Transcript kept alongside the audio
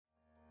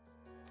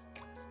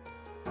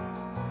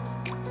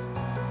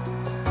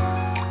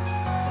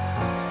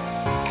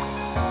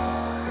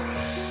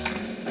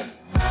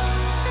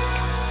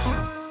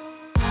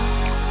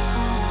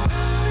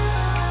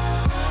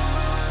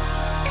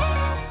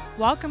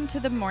Welcome to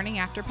the Morning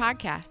After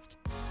Podcast,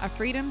 a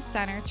Freedom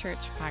Center Church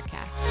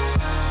podcast.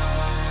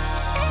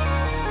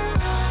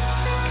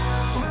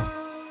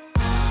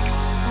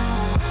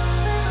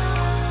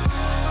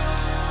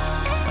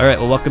 All right,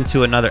 well, welcome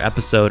to another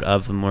episode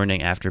of the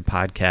Morning After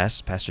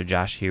Podcast. Pastor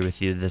Josh here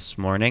with you this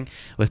morning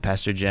with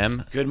Pastor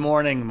Jim. Good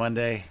morning,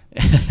 Monday.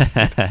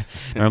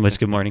 Normally it's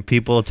Good Morning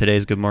People.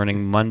 Today's Good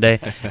Morning Monday.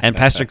 And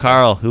Pastor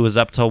Carl, who was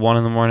up till 1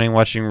 in the morning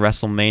watching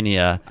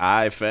WrestleMania.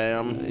 Hi,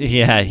 fam.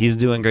 Yeah, he's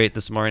doing great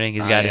this morning.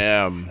 He's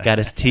got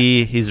his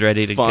tea. He's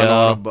ready to Fun go.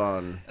 on a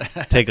bun.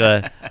 Take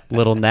a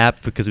little nap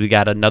because we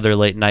got another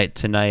late night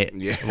tonight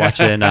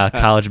watching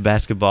college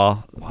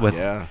basketball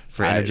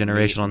for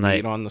intergenerational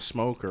night. Meat on the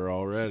smoker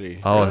already.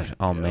 Oh, Really?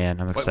 oh man,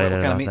 I'm excited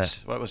what kind about of meats?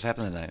 that. What was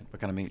happening tonight? What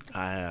kind of meat?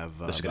 I have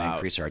This is going to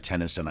increase our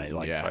attendance tonight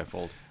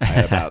fivefold. I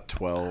have about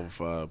 12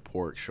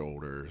 pork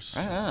shoulders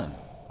Right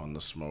on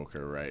the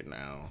smoker right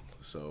now.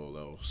 So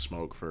they'll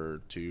smoke for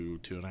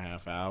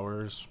 2.5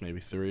 hours, maybe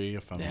 3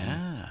 if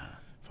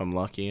I'm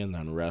lucky, and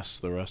then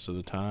rest the rest of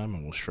the time,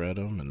 and we'll shred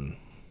them and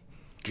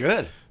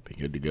Good. be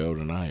good to go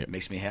tonight. It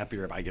makes me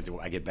happier if I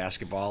get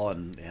basketball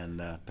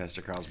and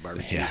Pastor Carl's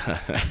barbecue.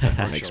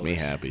 Yeah, makes me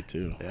happy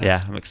too.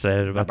 Yeah, I'm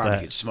excited Not about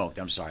barbecue, that. smoked.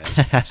 I'm sorry.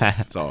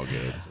 It's all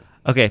good.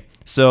 Okay,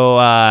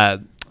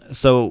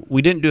 so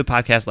we didn't do a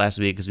podcast last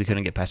week because we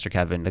couldn't get Pastor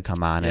Kevin to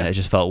come on, and it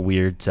just felt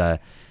weird to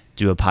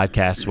do a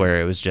podcast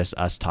where it was just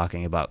us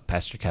talking about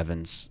Pastor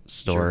Kevin's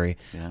story.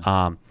 Sure.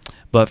 Yeah.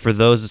 But for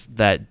those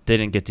that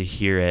didn't get to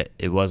hear it,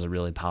 it was a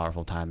really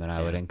powerful time, and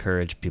I would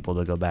encourage people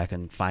to go back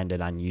and find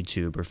it on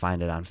YouTube or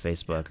find it on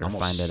Facebook or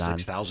Almost find it on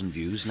 6,000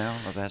 views now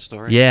of that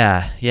story.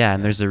 Yeah,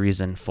 and there's a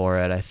reason for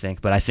it, I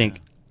think. But I think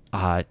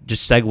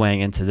just segueing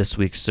into this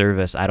week's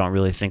service, I don't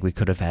really think we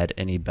could have had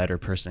any better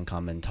person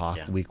come and talk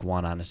week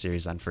one on a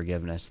series on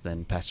forgiveness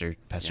than Pastor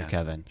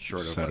Kevin.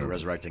 Short of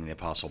resurrecting the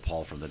Apostle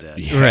Paul from the dead.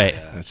 Yeah, Right.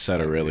 That set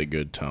a really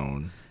good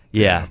tone.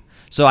 Yeah.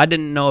 So I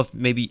didn't know if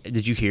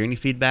did you hear any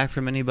feedback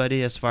from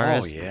anybody as far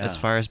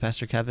as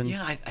Pastor Kevin's?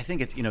 Yeah, I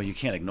think it's, you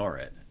can't ignore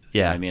it. Yeah.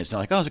 You know what I mean, it's not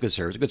like, it's a good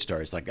service, a good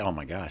story. It's like, oh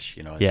my gosh,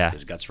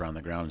 his guts were on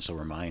the ground and so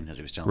were mine as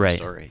he was telling the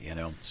story,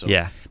 So,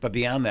 but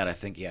beyond that, I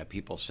think,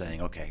 people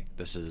saying, okay,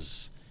 this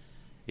is,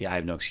 I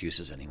have no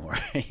excuses anymore,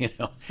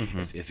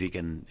 if he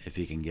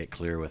can get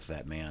clear with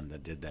that man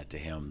that did that to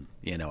him,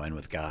 and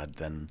with God,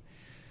 then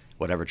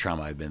whatever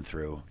trauma I've been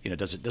through,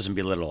 doesn't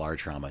belittle our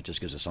trauma. It just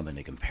gives us something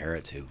to compare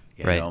it to,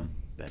 you know,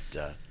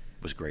 that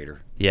was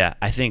greater. Yeah,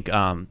 I think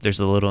there's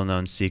a little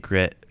known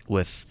secret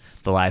with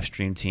the live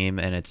stream team,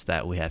 and it's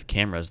that we have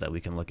cameras that we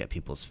can look at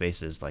people's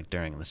faces like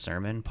during the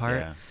sermon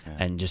part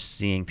and just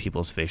seeing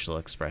people's facial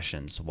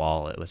expressions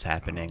while it was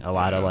happening. A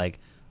lot of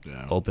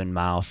open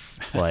mouth,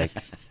 like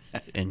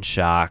in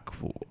shock,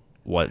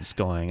 what's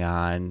going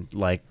on,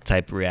 like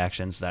type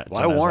reactions.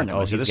 I warned him.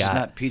 I said, this is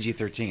not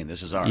PG-13.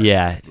 This is ours.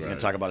 Yeah. He's going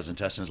to talk about his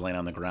intestines laying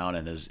on the ground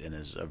and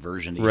his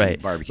aversion to eating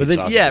barbecue but then,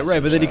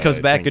 sausages. But then he comes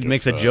back and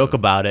makes a joke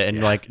about it,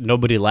 and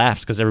nobody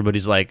laughs because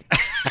everybody's like,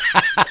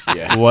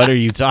 what are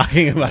you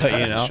talking about,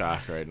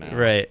 Shock right now.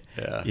 Right.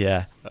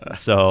 Yeah.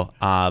 So,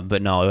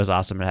 but no, it was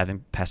awesome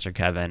having Pastor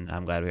Kevin.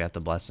 I'm glad we got to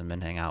bless him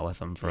and hang out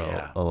with him for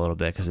a little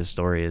bit because his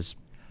story is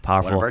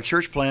powerful. One of our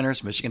church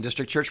planners, Michigan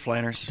District Church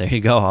planners. There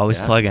you go. Always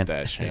plugging.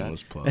 That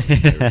shameless plug.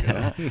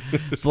 There we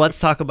go. So let's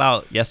talk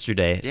about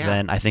yesterday.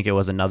 Then I think it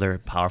was another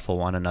powerful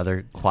one,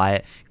 another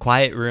quiet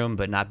room,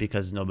 but not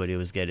because nobody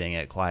was getting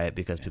it. Quiet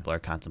because people are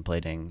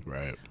contemplating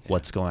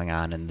what's going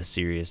on and the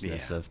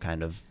seriousness of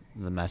kind of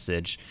the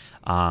message.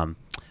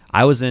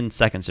 I was in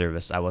second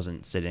service. I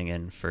wasn't sitting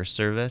in first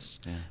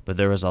service, but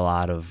there was a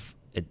lot of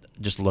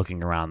just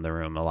looking around the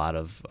room, a lot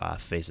of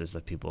faces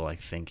of people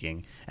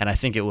thinking. And I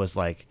think it was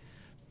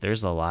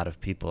there's a lot of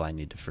people I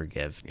need to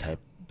forgive type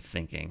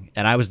thinking.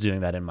 And I was doing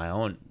that in my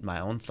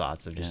own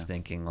thoughts of just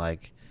thinking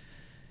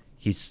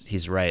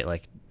he's right.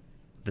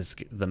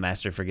 The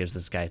master forgives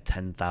this guy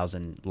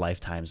 10,000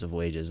 lifetimes of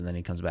wages. And then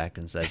he comes back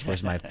and says,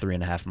 where's my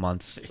 3.5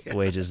 months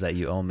wages that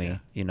you owe me,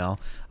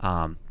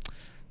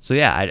 So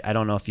I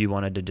don't know if you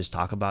wanted to just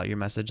talk about your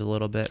message a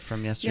little bit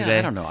from yesterday. Yeah,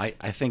 I don't know.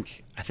 I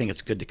think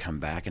it's good to come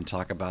back and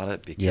talk about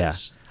it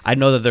because I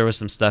know that there was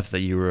some stuff that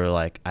you were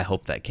like, I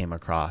hope that came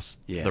across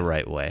the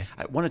right way.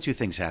 One of two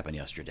things happened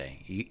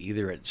yesterday.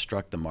 Either it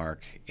struck the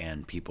mark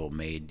and people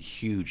made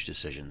huge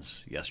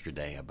decisions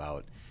yesterday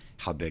about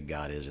how big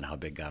God is and how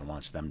big God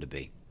wants them to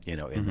be,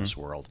 in this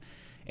world.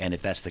 And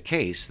if that's the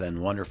case, then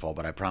wonderful.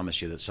 But I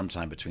promise you that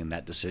sometime between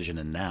that decision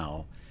and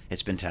now,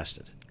 it's been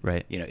tested.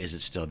 Right. Is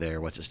it still there?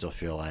 What's it still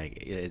feel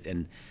like?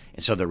 And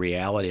so the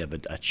reality of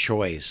a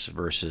choice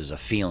versus a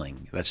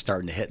feeling, that's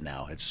starting to hit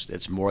now.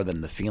 It's more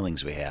than the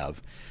feelings we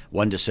have.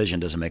 One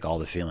decision doesn't make all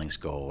the feelings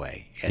go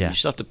away. And you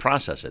still have to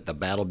process it. The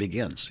battle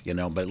begins,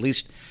 but at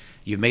least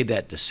you've made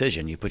that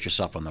decision. You put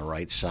yourself on the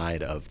right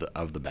side of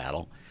the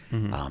battle.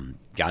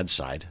 God's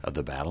side of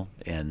the battle,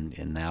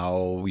 and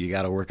now you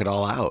got to work it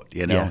all out,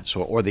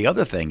 So, or the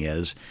other thing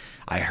is,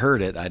 I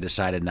heard it, I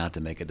decided not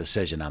to make a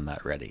decision. I'm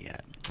not ready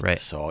yet. Right.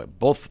 So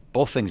both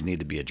things need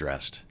to be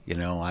addressed.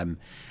 I'm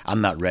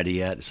not ready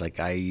yet. It's like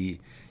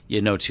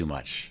you know too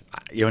much.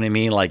 You know what I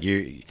mean? Like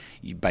you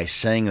by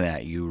saying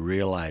that, you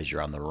realize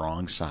you're on the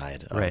wrong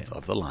side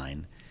of the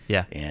line.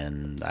 Yeah.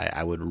 And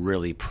I would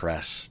really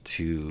press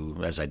to,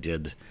 as I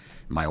did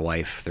my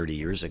wife 30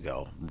 years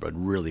ago, but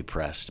really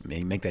pressed,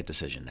 make that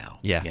decision now.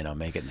 Yeah.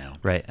 Make it now.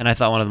 Right. And I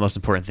thought one of the most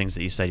important things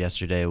that you said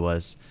yesterday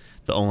was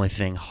the only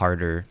thing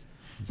harder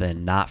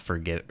than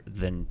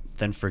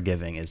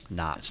forgiving is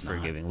not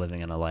forgiving,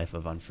 living in a life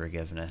of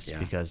unforgiveness,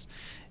 because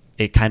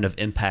it kind of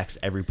impacts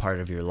every part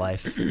of your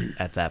life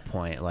at that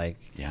point. Like,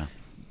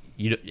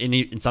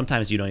 and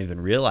sometimes you don't even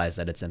realize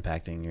that it's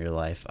impacting your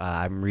life.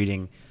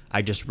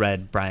 I just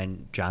read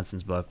Brian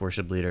Johnson's book,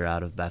 Worship Leader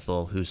out of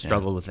Bethel, who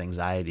struggled with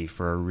anxiety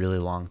for a really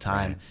long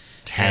time. Right.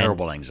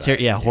 Terrible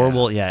anxiety.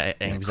 Horrible,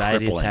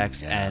 anxiety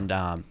attacks.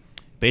 And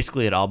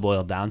basically it all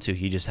boiled down to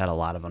he just had a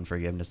lot of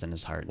unforgiveness in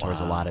his heart towards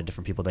a lot of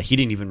different people that he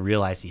didn't even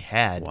realize he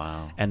had.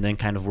 Wow. And then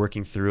kind of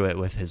working through it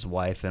with his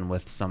wife and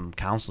with some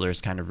counselors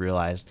kind of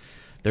realized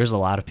there's a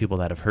lot of people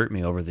that have hurt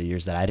me over the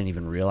years that I didn't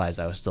even realize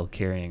I was still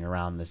carrying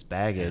around this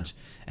baggage.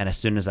 And as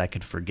soon as I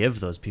could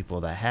forgive those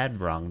people that had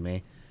wronged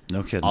me,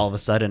 no kidding, all of a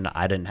sudden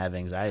I didn't have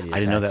anxiety. I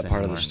didn't know that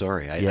part of the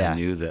story. I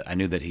knew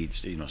that he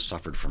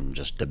suffered from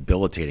just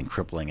debilitating,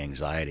 crippling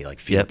anxiety, like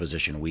fetal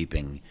position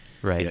weeping,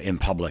 in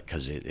public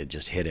because it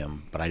just hit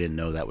him. But I didn't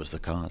know that was the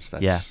cause.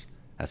 That's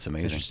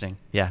amazing. Interesting.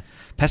 Yeah,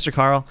 Pastor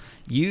Carl,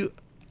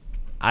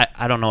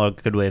 I don't know a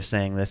good way of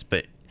saying this,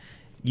 but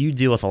you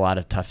deal with a lot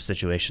of tough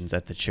situations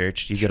at the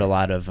church. You get a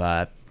lot of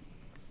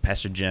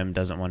Pastor Jim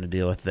doesn't want to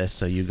deal with this,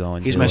 so you go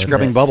and he's my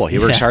scrubbing bubble. He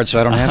works hard, so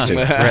I don't have to.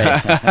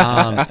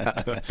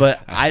 Right.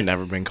 But I've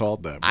never been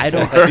called that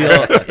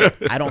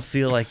before. I don't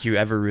feel like you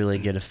ever really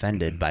get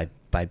offended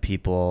by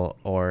people,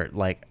 or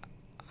like,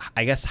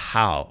 I guess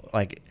how?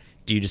 Like,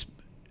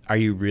 are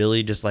you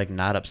really just like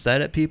not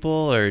upset at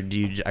people, or are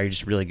you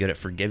just really good at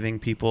forgiving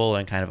people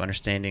and kind of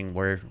understanding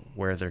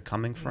where they're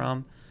coming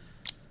from?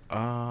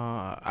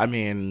 I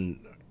mean,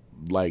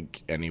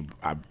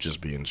 I'm just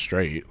being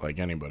straight. Like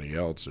anybody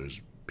else, there's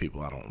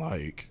people I don't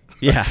like.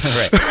 Yeah,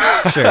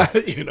 right.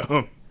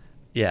 Sure.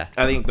 Yeah.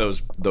 I think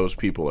those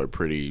people are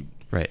pretty.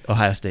 Right.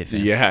 Ohio State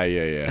fans.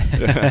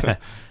 Yeah.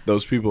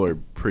 Those people are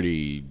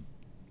pretty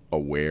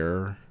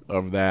aware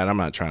of that. I'm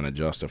not trying to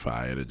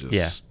justify it. It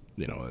just,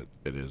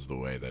 it is the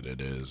way that it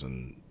is,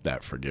 and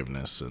that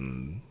forgiveness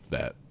and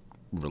that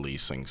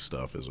releasing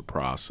stuff is a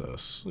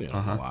process, in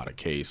a lot of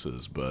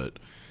cases. But,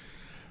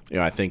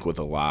 I think with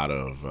a lot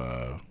of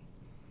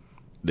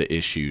the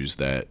issues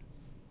that,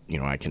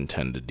 I can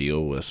tend to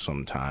deal with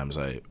sometimes,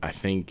 I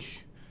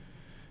think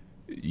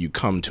you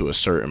come to a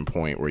certain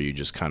point where you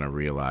just kind of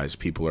realize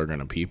people are going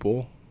to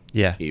people.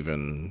 Yeah.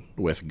 Even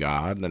with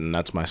God, and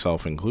that's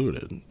myself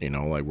included.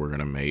 Like we're going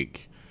to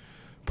make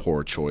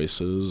poor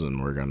choices,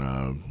 and we're going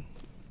to,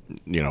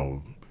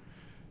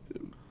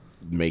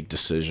 make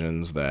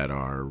decisions that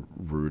are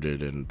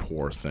rooted in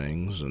poor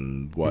things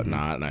and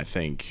whatnot. And I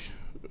think,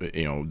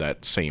 that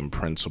same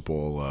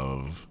principle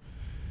of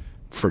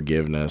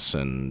forgiveness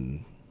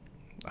and,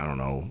 I don't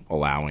know,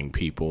 allowing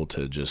people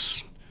to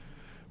just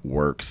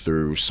work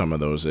through some of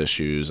those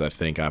issues. I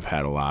think I've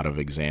had a lot of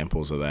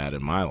examples of that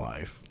in my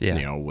life,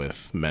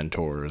 with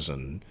mentors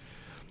and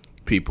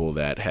people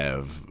that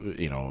have,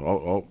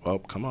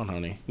 come on,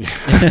 honey,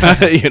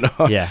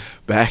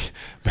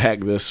 back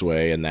this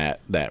way, and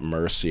that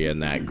mercy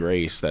and that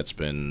grace that's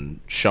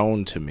been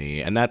shown to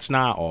me. And that's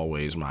not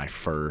always my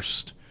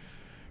first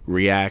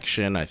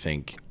reaction. I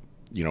think,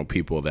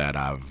 people that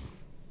I've,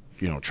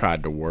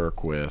 tried to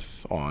work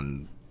with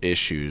on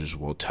issues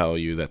will tell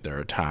you that there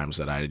are times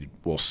that I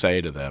will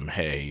say to them,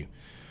 hey,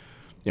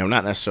 I'm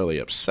not necessarily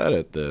upset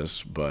at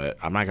this, but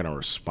I'm not going to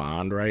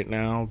respond right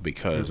now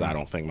because I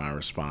don't think my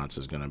response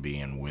is going to be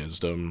in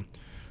wisdom.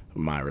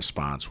 My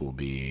response will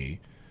be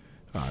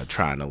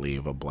trying to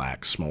leave a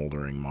black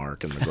smoldering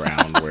mark in the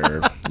ground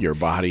where your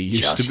body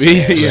used to be.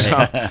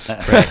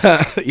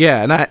 Right.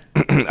 Yeah, and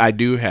I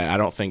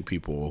don't think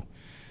people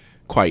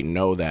quite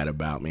know that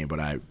about me, but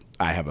I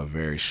have a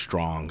very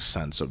strong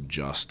sense of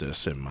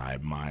justice in my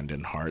mind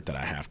and heart that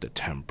I have to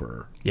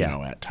temper,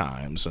 at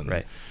times.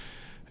 And,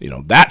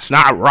 that's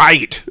not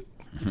right.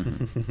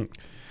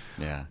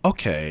 Yeah.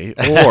 Okay.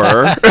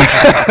 Or,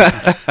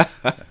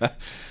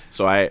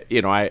 so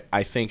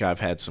I think I've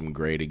had some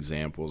great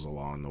examples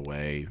along the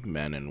way,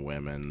 men and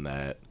women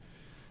that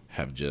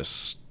have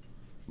just,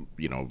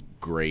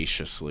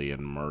 graciously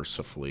and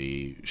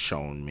mercifully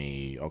shown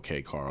me,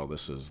 okay, Carl,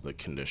 this is the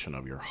condition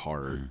of your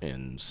heart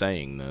in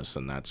saying this.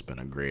 And that's been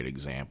a great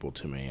example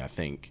to me. I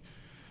think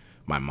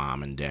my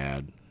mom and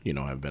dad,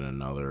 have been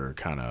another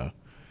kind of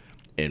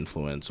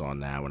influence on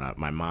that.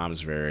 My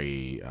mom's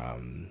very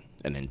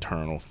an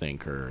internal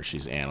thinker.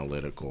 She's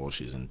analytical.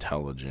 She's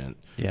intelligent.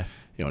 Yeah.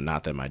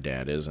 Not that my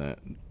dad isn't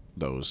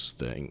those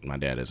things. My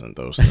dad isn't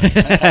those things.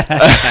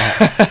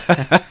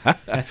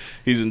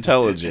 He's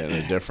intelligent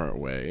in a different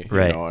way.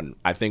 Right. And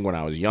I think when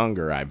I was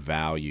younger, I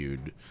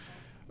valued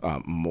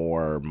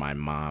more my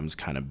mom's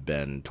kind of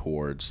bend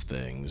towards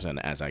things.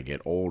 And as I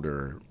get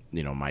older,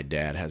 my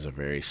dad has a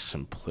very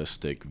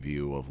simplistic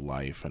view of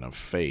life and of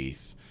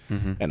faith.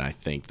 And I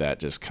think that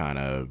just kind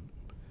of,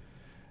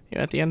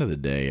 at the end of the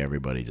day,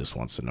 everybody just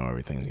wants to know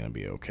everything's going to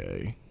be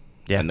okay.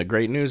 Yeah. And the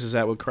great news is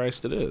that with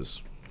Christ it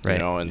is.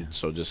 Right. And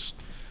so just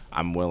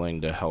I'm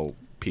willing to help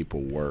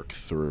people work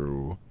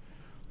through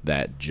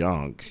that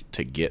junk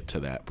to get to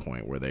that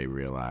point where they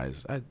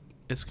realize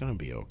it's going to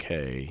be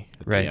okay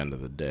at the end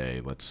of the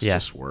day. Let's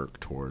just work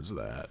towards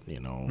that,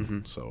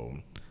 So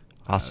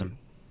awesome.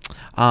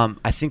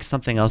 I think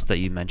something else that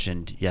you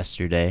mentioned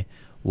yesterday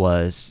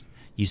was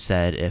you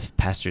said if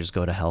pastors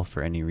go to hell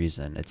for any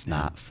reason, it's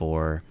not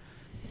for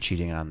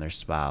cheating on their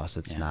spouse.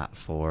 It's not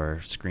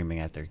for screaming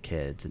at their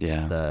kids.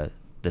 It's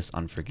this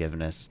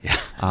unforgiveness.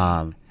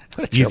 Yeah.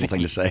 What a terrible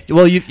thing to say.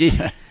 Well,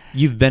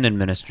 you've been in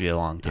ministry a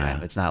long time.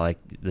 Yeah. It's not like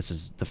this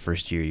is the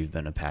first year you've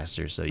been a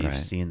pastor, so you've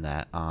seen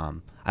that.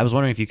 I was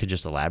wondering if you could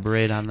just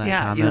elaborate on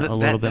that comment a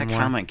little bit more. That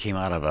comment came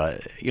out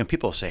of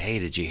people say, "Hey,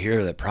 did you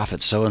hear that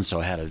prophet so and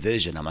so had a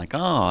vision?" I'm like,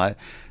 "Oh,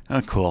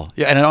 cool."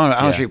 Yeah, and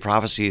I don't treat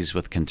prophecies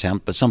with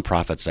contempt, but some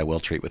prophets I will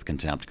treat with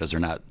contempt because they're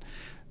not.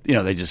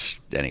 They just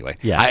anyway.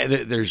 Yeah.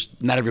 There's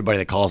not everybody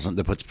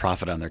that puts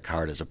prophet on their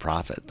card as a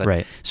prophet,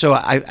 but so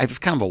I've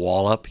kind of a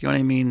wall up. You know what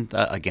I mean?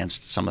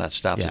 Against some of that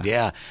stuff.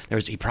 Yeah.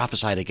 He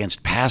prophesied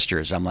against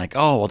pastors. I'm like,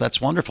 oh well, that's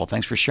wonderful.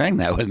 Thanks for sharing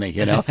that with me.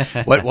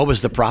 What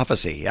was the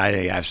prophecy?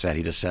 I've said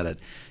he just said it.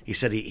 He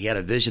said he had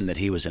a vision that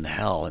he was in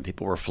hell and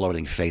people were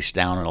floating face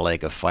down in a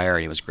lake of fire,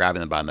 and he was grabbing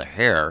them by the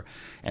hair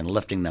and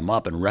lifting them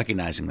up and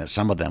recognizing that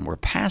some of them were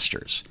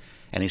pastors.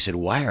 And he said,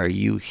 "Why are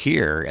you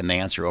here?" And the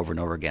answer over and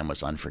over again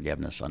was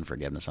unforgiveness,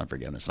 unforgiveness,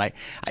 unforgiveness. And I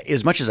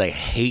as much as I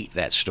hate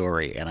that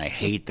story and I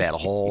hate that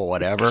whole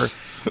whatever,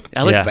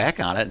 I look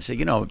back on it and say,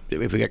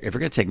 if we're going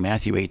to take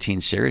Matthew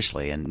 18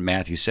 seriously and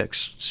Matthew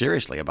 6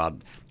 seriously about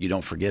you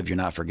don't forgive, you're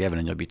not forgiven,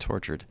 and you'll be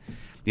tortured.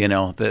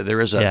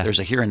 There's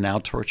a here and now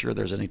torture.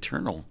 There's an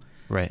eternal,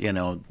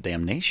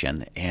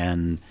 damnation.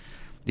 And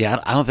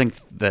I don't think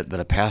that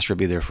a pastor would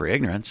be there for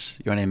ignorance.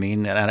 You know what I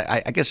mean? And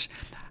I guess.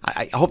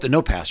 I hope that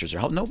no pastors are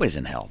hell. Nobody's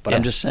in hell. But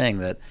I'm just saying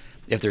that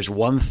if there's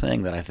one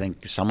thing that I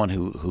think someone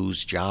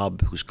whose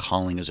job, whose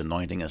calling, whose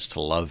anointing is to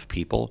love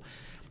people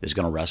is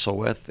going to wrestle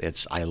with,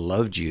 it's I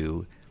loved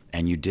you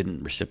and you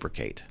didn't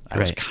reciprocate. I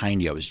was kind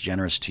to you. I was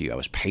generous to you. I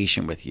was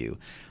patient with you,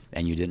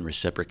 and you didn't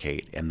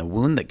reciprocate. And the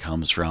wound that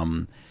comes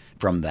from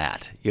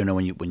that,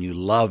 when you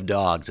love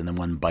dogs and then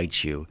one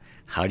bites you,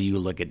 how do you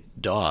look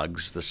at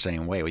dogs the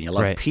same way? When you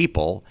love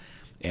people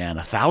and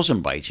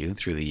 1,000 bite you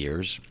through the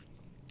years,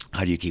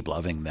 how do you keep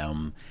loving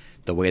them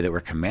the way that we're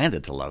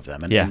commanded to love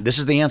them? And this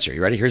is the answer.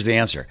 You ready? Here's the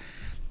answer.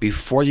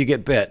 Before you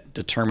get bit,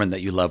 determine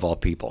that you love all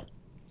people.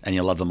 And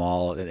you love them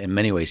all in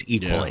many ways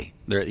equally.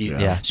 So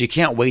you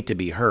can't wait to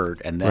be hurt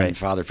and then,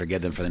 Father,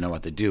 forgive them for they know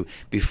what to do.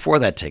 Before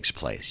that takes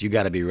place, you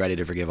got to be ready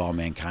to forgive all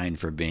mankind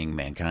for being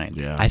mankind.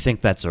 Yeah. I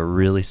think that's a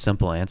really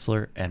simple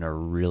answer and a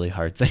really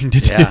hard thing to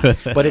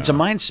do. But it's a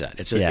mindset.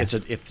 It's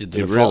the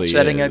default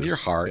setting of your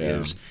heart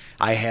is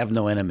I have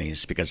no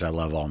enemies because I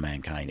love all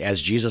mankind.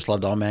 As Jesus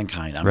loved all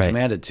mankind, I'm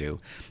commanded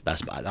to.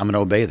 I'm going to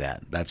obey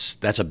that.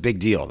 That's a big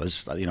deal.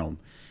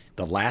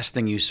 The last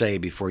thing you say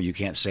before you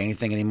can't say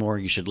anything anymore,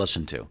 you should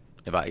listen to.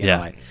 If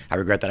I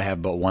regret that I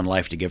have but one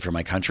life to give for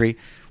my country.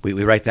 We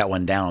write that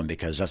one down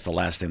because that's the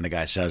last thing the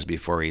guy says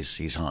before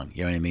he's hung.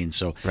 You know what I mean?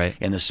 So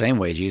in the same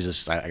way,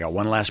 Jesus, I got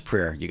one last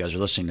prayer. You guys are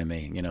listening to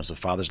me. So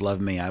Father's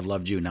loved me. I've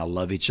loved you. Now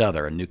love each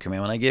other. A new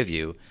commandment I give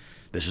you.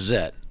 This is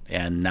it.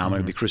 And now I'm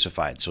going to be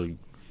crucified. So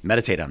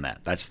meditate on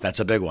that. That's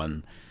a big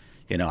one.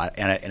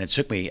 And it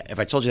took me, if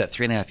I told you that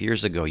 3.5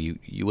 years ago, you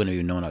wouldn't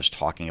even know what I was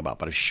talking about,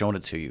 but I've shown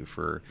it to you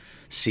for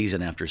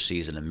season after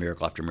season and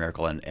miracle after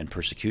miracle and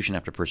persecution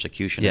after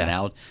persecution. And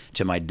now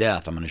to my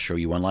death, I'm going to show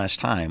you one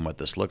last time what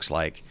this looks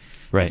like.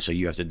 Right. And so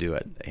you have to do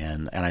it.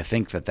 And I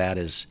think that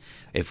is,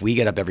 if we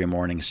get up every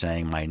morning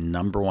saying my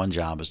number one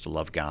job is to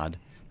love God,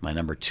 my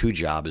number two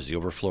job is the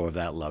overflow of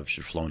that love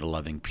should flow into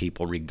loving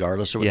people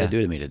regardless of what they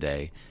do to me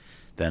today,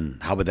 then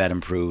how would that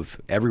improve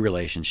every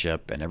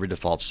relationship and every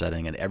default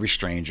setting and every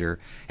stranger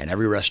and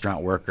every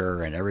restaurant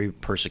worker and every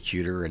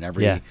persecutor and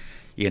every,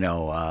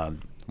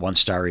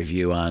 1-star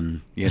review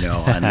on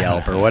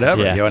Yelp or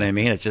whatever. You know what I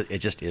mean? It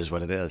just is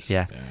what it is.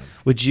 Yeah.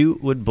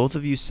 Would both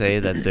of you say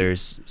that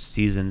there's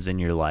seasons in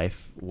your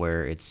life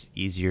where it's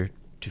easier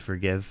to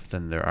forgive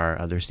than there are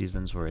other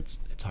seasons where it's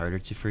harder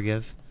to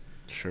forgive?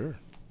 Sure.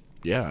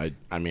 Yeah.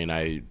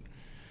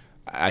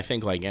 I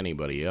think like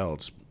anybody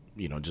else,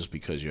 just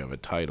because you have a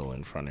title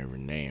in front of your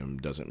name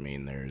doesn't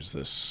mean there's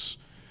this,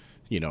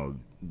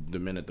 the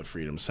minute the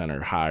Freedom Center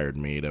hired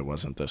me, there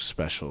wasn't this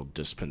special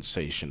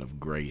dispensation of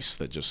grace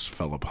that just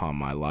fell upon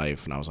my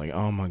life. And I was like,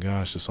 oh my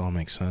gosh, this all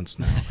makes sense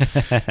now.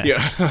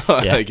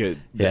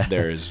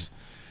 There's,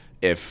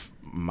 if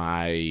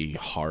my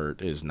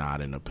heart is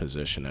not in a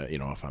position,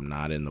 if I'm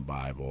not in the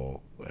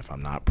Bible, if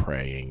I'm not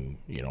praying,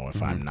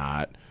 if I'm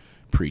not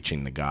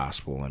preaching the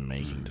gospel and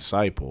making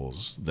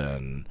disciples,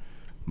 then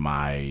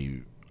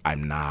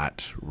I'm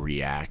not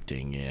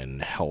reacting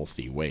in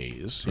healthy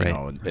ways.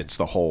 It's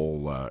the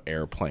whole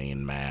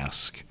airplane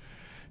mask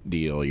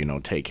deal,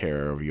 take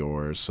care of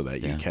yours so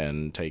that you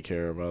can take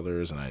care of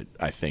others. And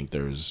I think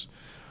there's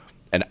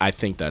and I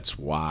think that's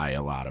why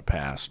a lot of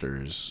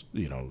pastors,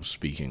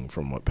 speaking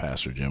from what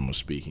Pastor Jim was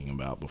speaking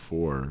about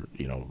before,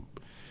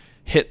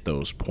 hit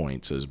those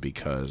points, is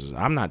because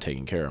I'm not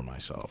taking care of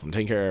myself. I'm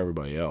taking care of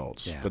everybody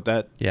else. Yeah. But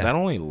that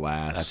only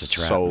lasts That's a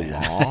trap, so man.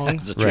 long.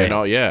 That's a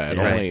trap.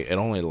 It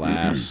only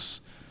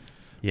lasts.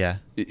 Yeah.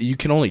 You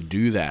can only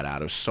do that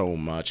out of so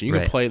much. You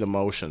can play the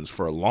motions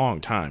for a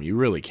long time. You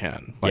really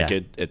can.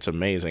 It's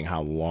amazing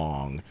how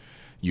long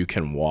you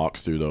can walk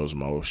through those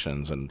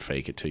motions and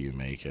fake it till you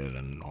make it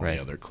and all the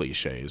other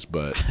cliches.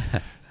 But,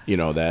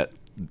 that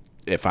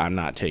if I'm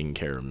not taking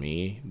care of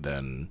me,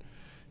 then,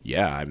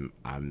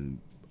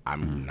 I'm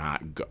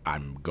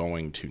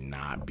going to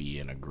not be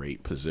in a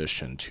great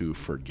position to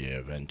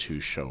forgive and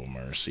to show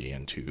mercy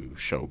and to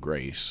show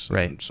grace.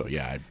 Right. And so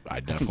I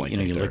definitely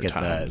think you there look are at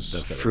times the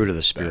fruit of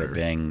the Spirit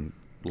being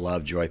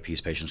love, joy,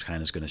 peace, patience,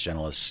 kindness, goodness,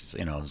 gentleness,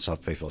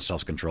 faithfulness,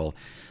 self-control.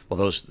 Well,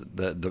 those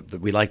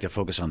we like to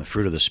focus on the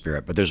fruit of the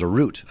Spirit, but there's a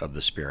root of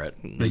the Spirit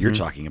that you're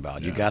talking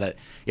about. You got to,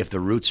 if the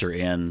roots are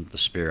in the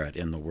Spirit,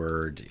 in the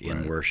Word,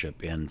 in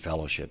worship, in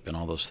fellowship, in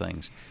all those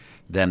things,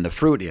 then the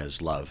fruit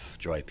is love,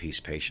 joy,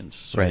 peace, patience.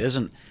 So it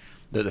isn't.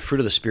 The fruit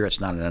of the Spirit's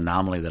not an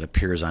anomaly that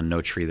appears on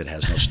no tree, that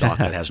has no stalk,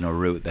 that has no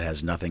root, that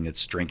has nothing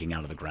that's drinking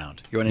out of the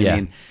ground. You know what I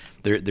mean?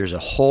 There's a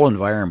whole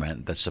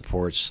environment that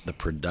supports the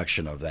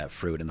production of that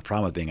fruit. And the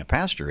problem with being a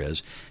pastor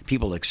is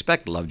people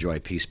expect love, joy,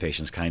 peace,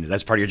 patience, kindness.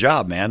 That's part of your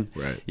job, man.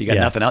 Right. You got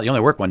nothing else. You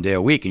only work one day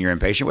a week, and you're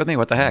impatient with me?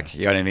 What the heck?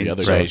 You know what I mean? The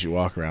other days you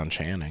walk around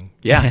chanting.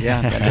 Yeah.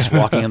 Just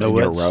walking in the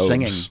woods,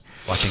 singing.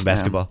 Watching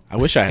basketball. I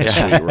wish I had a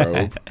sweet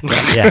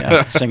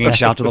robe. Singing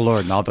Shout to the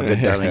Lord and all the good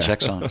Darlene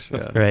Zschech songs.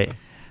 Yeah.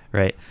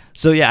 Right.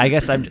 So I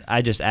guess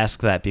I just ask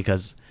that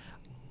because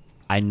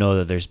I know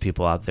that there's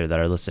people out there that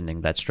are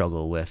listening that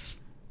struggle with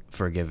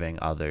forgiving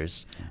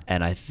others,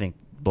 and I think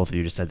both of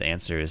you just said the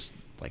answer is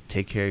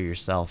take care of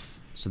yourself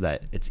so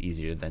that it's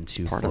easier than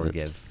to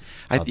forgive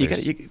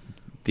others.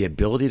 The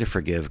ability to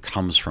forgive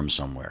comes from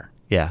somewhere.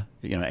 Yeah.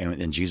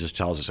 And Jesus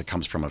tells us it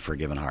comes from a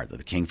forgiven heart. That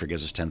the King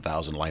forgives us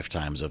 10,000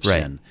 lifetimes of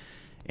sin.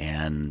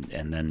 And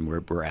then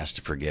we're asked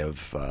to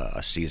forgive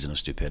a season of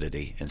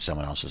stupidity in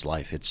someone else's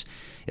life. It's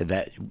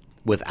that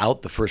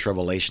without the first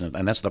revelation,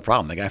 and that's the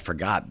problem. The guy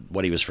forgot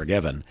what he was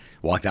forgiven,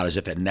 walked out as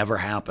if it never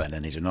happened,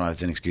 and he said, "No,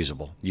 that's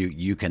inexcusable.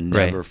 You can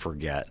never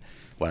forget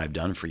what I've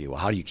done for you." Well,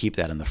 how do you keep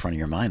that in the front of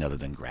your mind other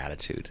than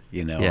gratitude?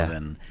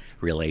 Than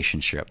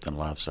relationship, than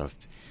love. So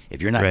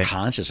if you're not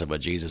conscious of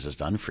what Jesus has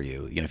done for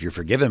you, if you're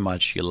forgiven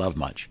much, you love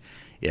much.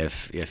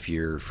 If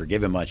you're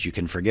forgiven much, you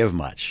can forgive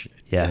much.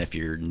 Yeah. And if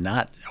you're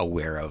not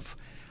aware of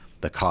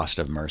the cost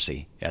of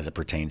mercy as it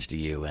pertains to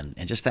you, and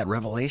just that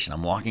revelation,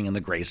 I'm walking in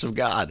the grace of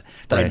God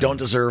that I don't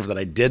deserve, that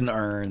I didn't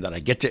earn, that I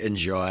get to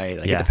enjoy,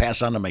 that I get to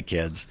pass on to my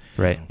kids.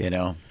 Right.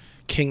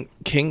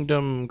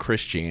 Kingdom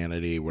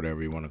Christianity,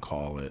 whatever you want to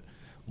call it,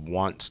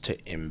 wants to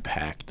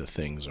impact the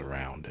things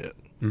around it.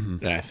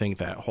 Mm-hmm. And I think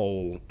that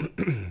whole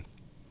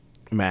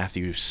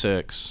Matthew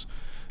 6,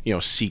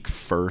 seek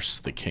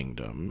first the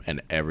kingdom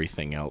and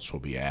everything else will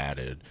be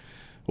added.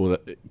 Well,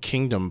 the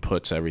kingdom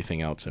puts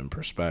everything else in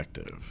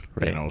perspective,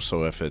 right.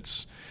 So if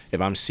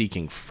I'm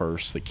seeking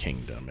first the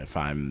kingdom,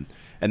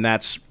 and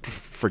that's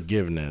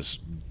forgiveness,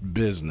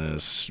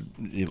 business,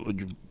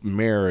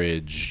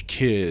 marriage,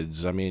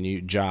 kids,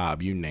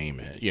 job, you name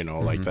it,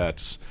 mm-hmm.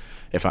 That's,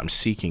 if I'm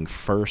seeking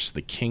first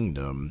the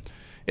kingdom,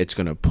 it's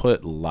going to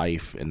put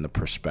life in the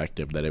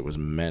perspective that it was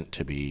meant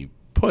to be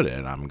put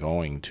in. I'm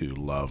going to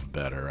love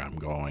better. I'm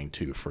going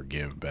to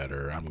forgive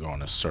better. I'm going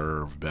to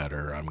serve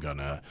better. I'm going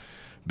to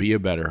be a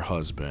better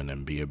husband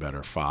and be a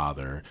better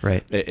father.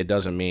 Right. It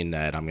doesn't mean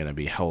that I'm going to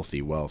be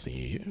healthy,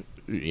 wealthy,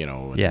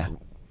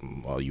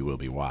 well, you will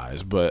be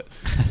wise, but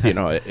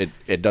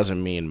it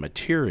doesn't mean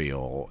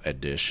material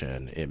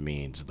addition. It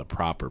means the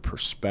proper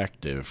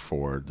perspective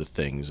for the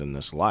things in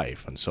this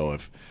life. And so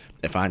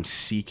if I'm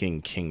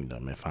seeking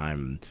kingdom, if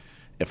I'm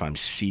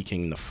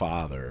seeking the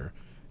Father,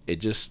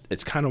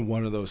 it's kind of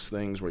one of those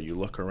things where you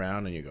look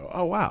around and you go,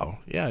 oh wow,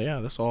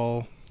 yeah, this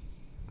all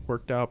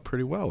worked out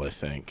pretty well, I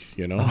think,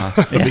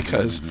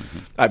 because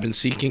I've been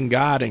seeking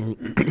God,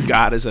 and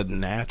God is a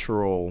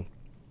natural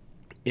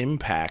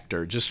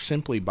impactor just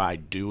simply by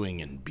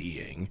doing and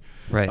being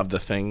of the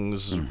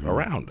things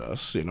around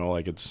us.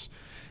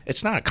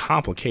 It's not a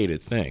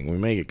complicated thing. We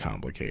make it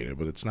complicated,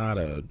 but it's not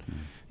a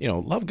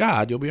love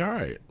God, you'll be all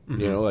right.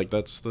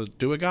 That's the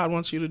do what God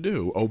wants you to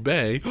do.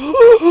 Obey.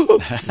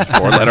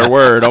 4-letter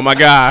word. Oh my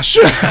gosh.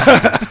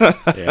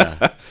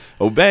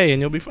 Obey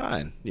and you'll be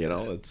fine.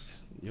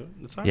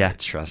 It's all right.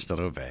 Trust and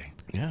obey.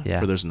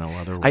 Yeah. For there's no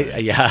other way.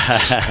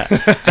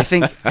 I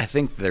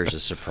think there's a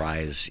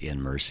surprise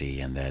in mercy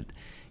in that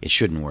it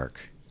shouldn't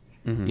work.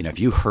 Mm-hmm. If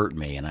you hurt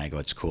me and I go,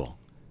 it's cool.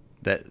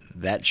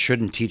 That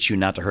shouldn't teach you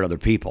not to hurt other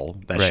people.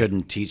 That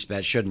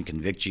shouldn't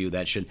convict you.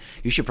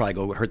 You should probably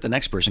go hurt the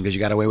next person because you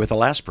got away with the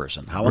last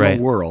person. How in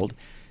the world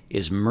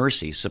is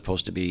mercy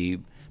supposed to be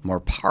more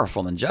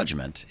powerful than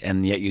judgment?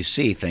 And yet you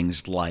see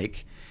things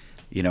like,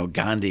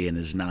 Gandhi and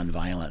his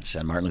nonviolence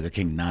and Martin Luther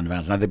King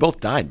nonviolence. Now they both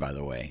died, by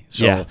the way.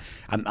 So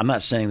I'm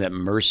not saying that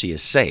mercy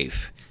is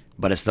safe,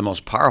 but it's the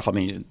most powerful. I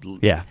mean,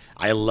 yeah,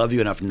 I love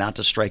you enough not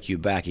to strike you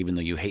back, even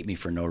though you hate me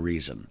for no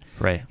reason.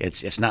 Right.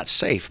 It's not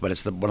safe, but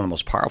it's one of the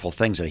most powerful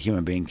things that a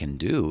human being can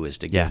do is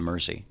to give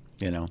mercy.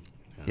 You know.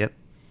 Yep.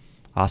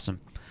 Awesome.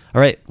 All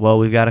right. Well,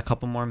 we've got a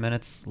couple more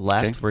minutes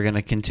left. Okay. We're going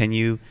to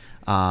continue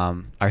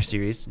our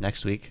series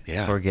next week,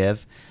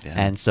 Forgive. Yeah.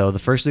 And so the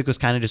first week was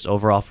kind of just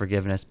overall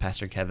forgiveness,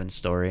 Pastor Kevin's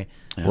story.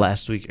 Yeah.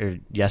 Last week or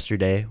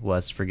yesterday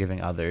was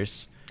forgiving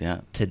others.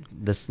 Yeah.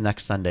 This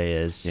next Sunday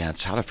is... Yeah,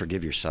 it's how to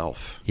forgive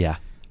yourself. Yeah.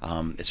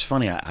 It's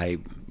funny,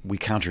 we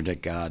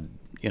contradict God,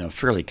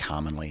 fairly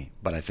commonly,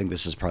 but I think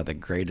this is probably the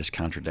greatest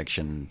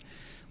contradiction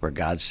where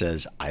God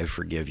says, I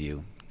forgive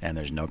you, and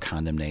there's no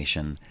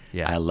condemnation.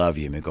 Yeah. I love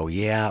you. And we go,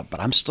 yeah, but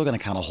I'm still going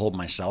to kind of hold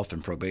myself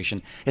in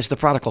probation. It's the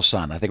prodigal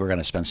son. I think we're going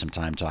to spend some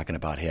time talking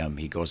about him.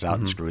 He goes out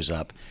and screws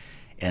up.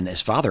 And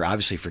his father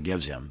obviously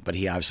forgives him, but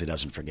he obviously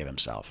doesn't forgive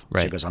himself.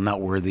 Right. So he goes, I'm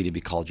not worthy to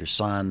be called your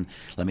son.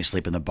 Let me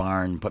sleep in the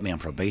barn. Put me on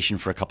probation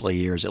for a couple of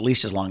years, at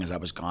least as long as I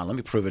was gone. Let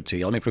me prove it to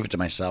you. Let me prove it to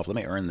myself. Let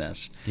me earn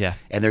this. Yeah.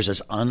 And there's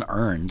this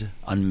unearned,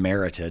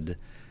 unmerited,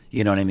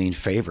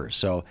 favor.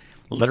 So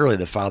literally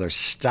the father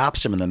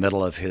stops him in the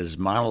middle of his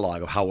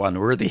monologue of how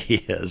unworthy he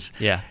is.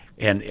 Yeah.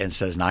 And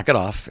says, knock it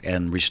off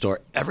and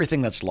restore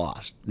everything that's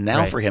lost.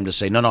 Now for him to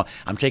say, no,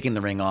 I'm taking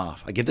the ring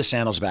off. I give the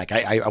sandals back.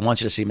 I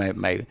want you to see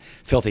my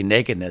filthy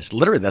nakedness.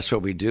 Literally, that's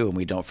what we do, and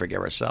we don't forgive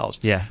ourselves.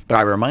 Yeah. But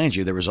I remind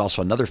you, there was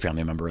also another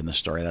family member in the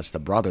story. That's the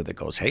brother that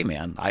goes, hey,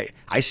 man,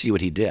 I see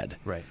what he did.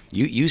 Right.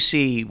 You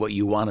see what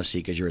you want to see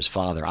because you're his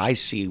father. I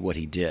see what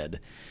he did.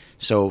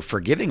 So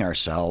forgiving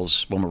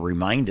ourselves when we're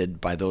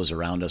reminded by those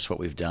around us what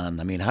we've done.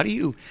 I mean, how do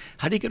you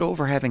get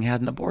over having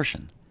had an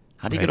abortion?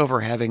 How do you get over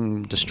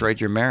having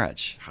destroyed your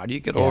marriage? How do you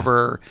get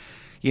over,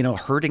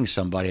 hurting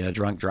somebody in a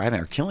drunk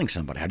driving or killing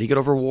somebody? How do you get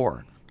over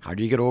war? How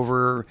do you get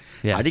over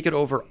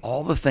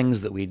all the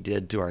things that we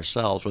did to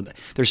ourselves?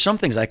 There's some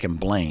things I can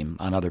blame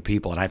on other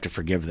people and I have to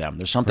forgive them.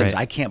 There's some things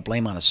I can't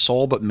blame on a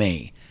soul but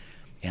me.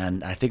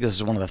 And I think this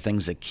is one of the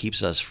things that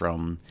keeps us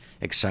from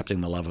accepting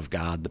the love of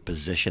God, the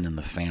position in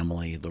the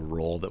family, the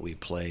role that we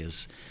play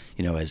as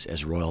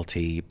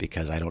royalty,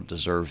 because I don't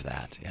deserve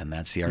that. And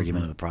that's the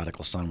argument of the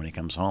prodigal son when he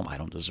comes home. I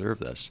don't deserve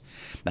this.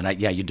 And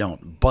you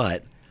don't.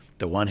 But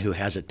the one who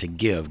has it to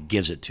give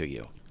gives it to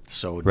you.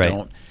 So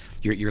don't.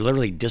 You're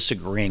literally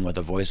disagreeing with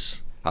the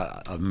voice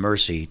of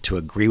mercy to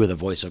agree with a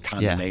voice of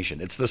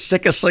condemnation. It's the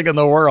sickest thing in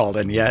the world,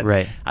 and yet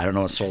I don't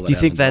know a soul that. Do you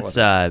think that's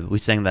we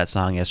sang that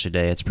song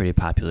yesterday? It's pretty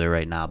popular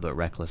right now, but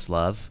Reckless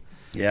Love.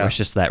 Yeah, where it's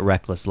just that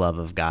reckless love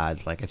of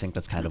God. Like I think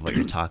that's kind of what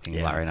you're talking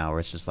about right now,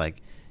 where it's just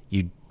like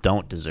you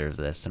don't deserve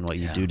this, and what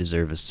you do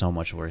deserve is so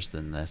much worse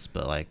than this.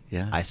 But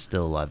I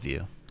still love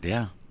you.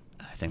 Yeah,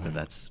 I think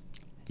that's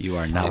you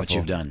are not what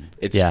you've done.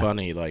 It's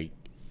funny, like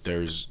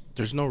there's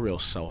no real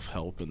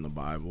self-help in the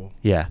Bible.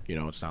 Yeah,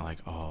 it's not like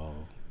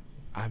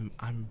I'm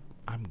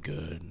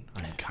good,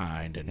 I'm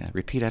kind, and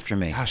repeat after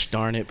me. Gosh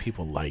darn it,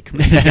 people like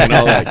me.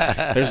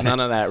 There's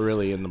none of that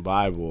really in the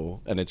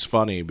Bible, and it's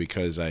funny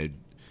because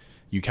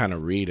you kind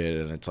of read it,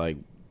 and it's like,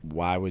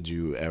 why would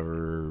you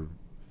ever,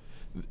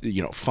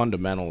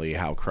 fundamentally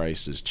how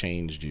Christ has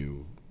changed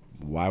you?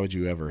 Why would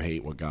you ever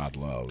hate what God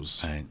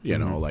loves? Right.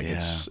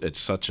 It's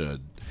such a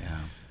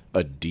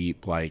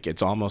deep,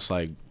 it's almost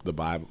like the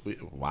Bible.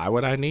 Why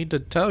would I need to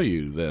tell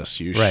you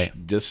this?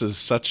 This is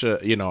such a,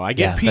 I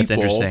get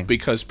people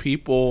because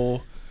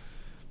people,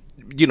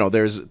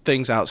 there's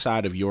things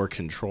outside of your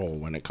control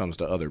when it comes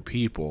to other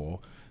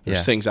people.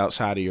 There's things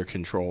outside of your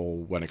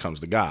control when it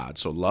comes to God.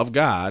 So love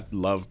God,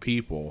 love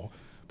people,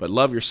 but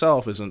love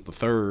yourself isn't the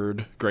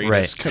third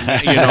greatest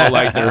command.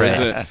 There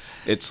isn't.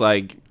 It's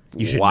like,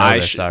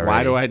 why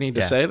do I need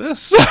to say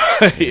this?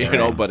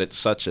 But it's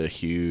such a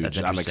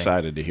huge. I'm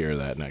excited to hear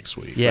that next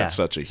week. Yeah, that's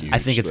such a huge. I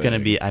think it's going to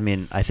be. I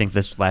mean, I think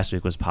this last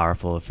week was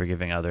powerful of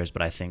forgiving others,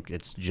 but I think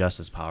it's just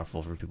as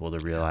powerful for people to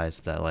realize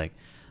that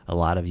a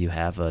lot of you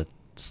have a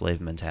slave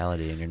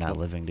mentality and you're not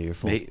living to your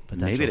full potential.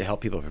 Maybe to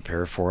help people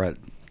prepare for it.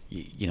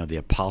 The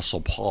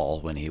Apostle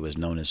Paul, when he was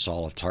known as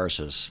Saul of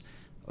Tarsus,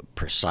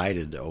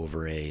 presided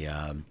over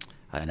an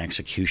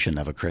execution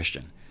of a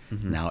Christian.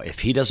 Mm-hmm. Now,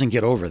 if he doesn't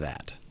get over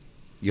that,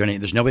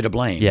 there's nobody to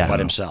blame but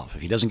himself.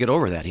 If he doesn't get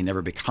over that, he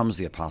never becomes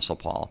the Apostle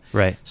Paul.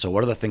 Right. So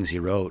what are the things he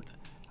wrote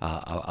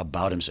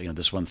about himself?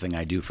 This one thing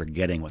I do,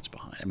 forgetting what's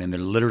behind. I mean, there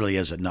literally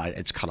is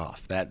it's cut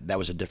off. That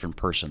was a different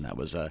person. That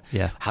was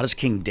How does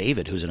King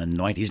David, who's an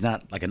anointed, he's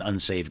not like an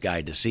unsaved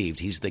guy deceived.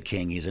 He's the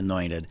king. He's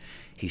anointed.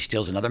 He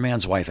steals another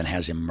man's wife and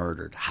has him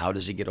murdered. How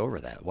does he get over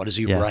that? What does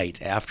he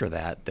write after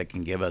that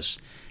can give us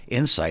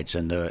insights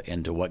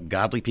into what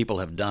godly people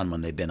have done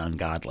when they've been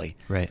ungodly?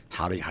 Right.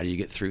 How do you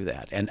get through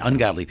that? And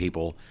ungodly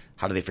people,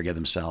 how do they forgive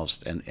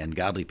themselves? And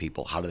godly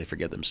people, how do they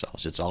forgive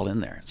themselves? It's all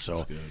in there.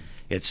 So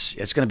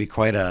it's going to be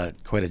quite a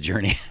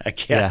journey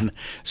again.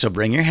 Yeah. So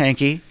bring your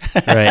hanky.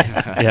 Right.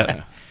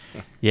 Yep.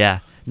 Yeah.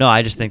 No,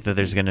 I just think that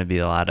there's going to be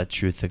a lot of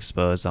truth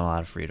exposed and a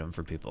lot of freedom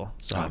for people.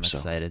 So I'm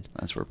excited.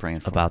 That's what we're praying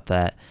for. About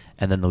that.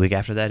 And then the week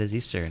after that is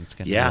Easter, and it's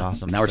going to be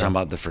awesome. Now we're talking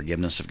about the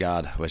forgiveness of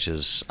God, which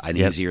is an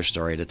easier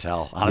story to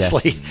tell,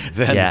 honestly.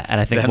 Yes. And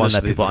I think one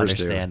that people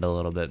understand a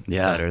little bit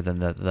better than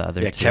the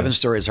other two. Kevin's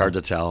story is hard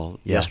to tell.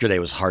 Yesterday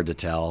was hard to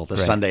tell. The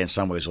Sunday in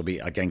some ways will be,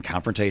 again,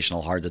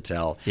 confrontational, hard to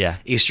tell.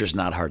 Easter's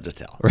not hard to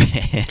tell. Right.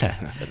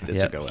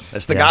 It's a good one.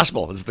 It's the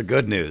gospel. It's the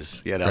good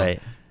news. Right.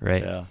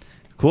 Yeah.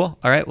 Cool.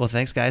 All right. Well,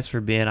 thanks, guys, for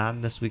being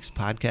on this week's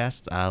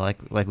podcast.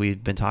 Like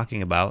we've been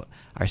talking about,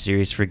 our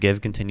series Forgive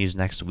continues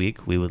next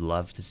week. We would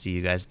love to see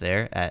you guys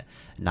there at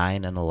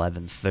 9 and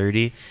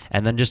 11:30.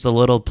 And then just a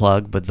little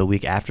plug, but the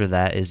week after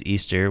that is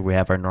Easter. We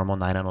have our normal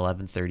 9 and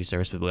 11:30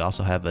 service, but we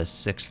also have a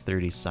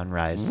 6:30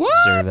 sunrise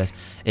service.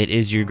 It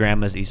is your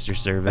grandma's Easter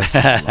service.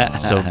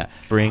 So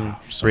bring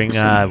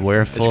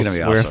wear a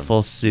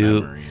full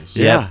suit.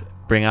 Yeah.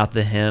 Bring out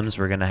the hymns.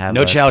 We're going to have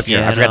no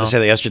childcare. I forgot to say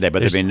that yesterday, but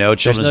there'll be no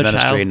children's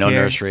ministry, no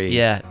nursery.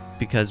 Yeah,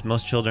 because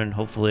most children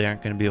hopefully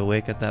aren't going to be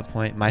awake at that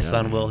point. My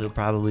son will. He'll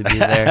probably be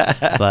there.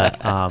 But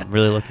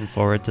really looking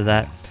forward to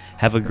that.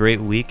 Have a great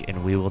week,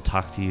 and we will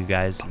talk to you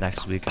guys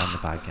next week on the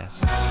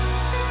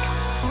podcast.